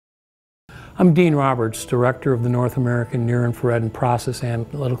I'm Dean Roberts, Director of the North American Near Infrared and Process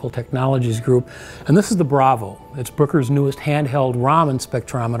Analytical Technologies Group, and this is the Bravo. It's Bruker's newest handheld Raman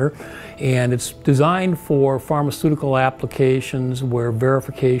spectrometer, and it's designed for pharmaceutical applications where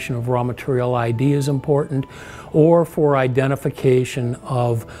verification of raw material ID is important, or for identification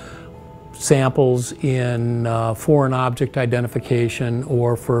of samples in foreign object identification,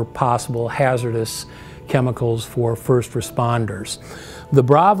 or for possible hazardous chemicals for first responders. The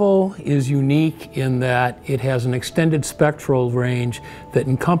Bravo is unique in that it has an extended spectral range that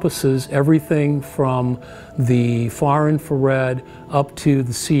encompasses everything from the far infrared up to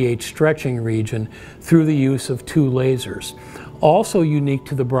the CH stretching region through the use of 2 lasers. Also unique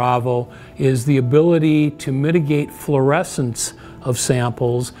to the Bravo is the ability to mitigate fluorescence of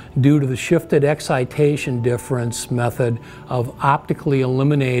samples due to the shifted excitation difference method of optically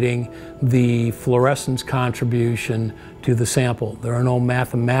eliminating the fluorescence contribution to the sample. There are no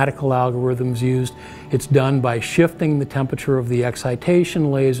mathematical algorithms used. It's done by shifting the temperature of the excitation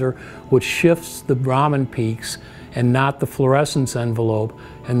laser, which shifts the Raman peaks and not the fluorescence envelope,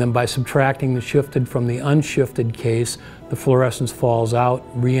 and then by subtracting the shifted from the unshifted case, the fluorescence falls out,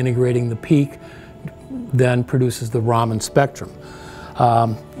 reintegrating the peak, then produces the Raman spectrum.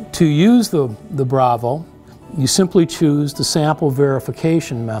 To use the Bravo, you simply choose the sample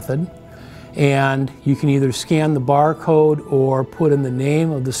verification method, and you can either scan the barcode or put in the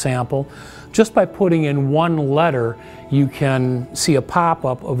name of the sample. Just by putting in one letter, you can see a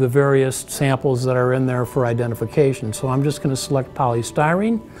pop-up of the various samples that are in there for identification. So I'm just going to select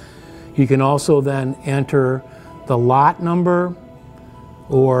polystyrene. You can also then enter the lot number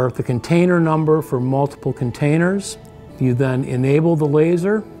or the container number for multiple containers. You then enable the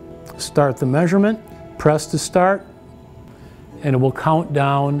laser, start the measurement, press to start, and it will count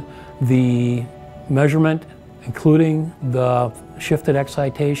down the measurement, including the shifted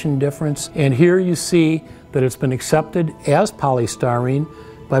excitation difference. And here you see that it's been accepted as polystyrene.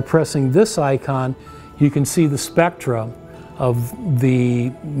 By pressing this icon, you can see the spectra of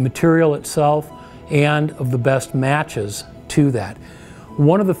the material itself and of the best matches to that.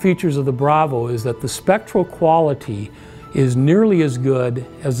 One of the features of the Bravo is that the spectral quality is nearly as good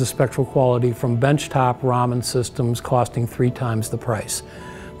as the spectral quality from benchtop Raman systems costing 3 times the price.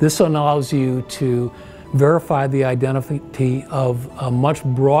 This allows you to verify the identity of a much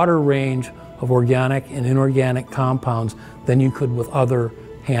broader range of organic and inorganic compounds than you could with other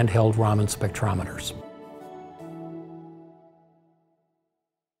handheld Raman spectrometers.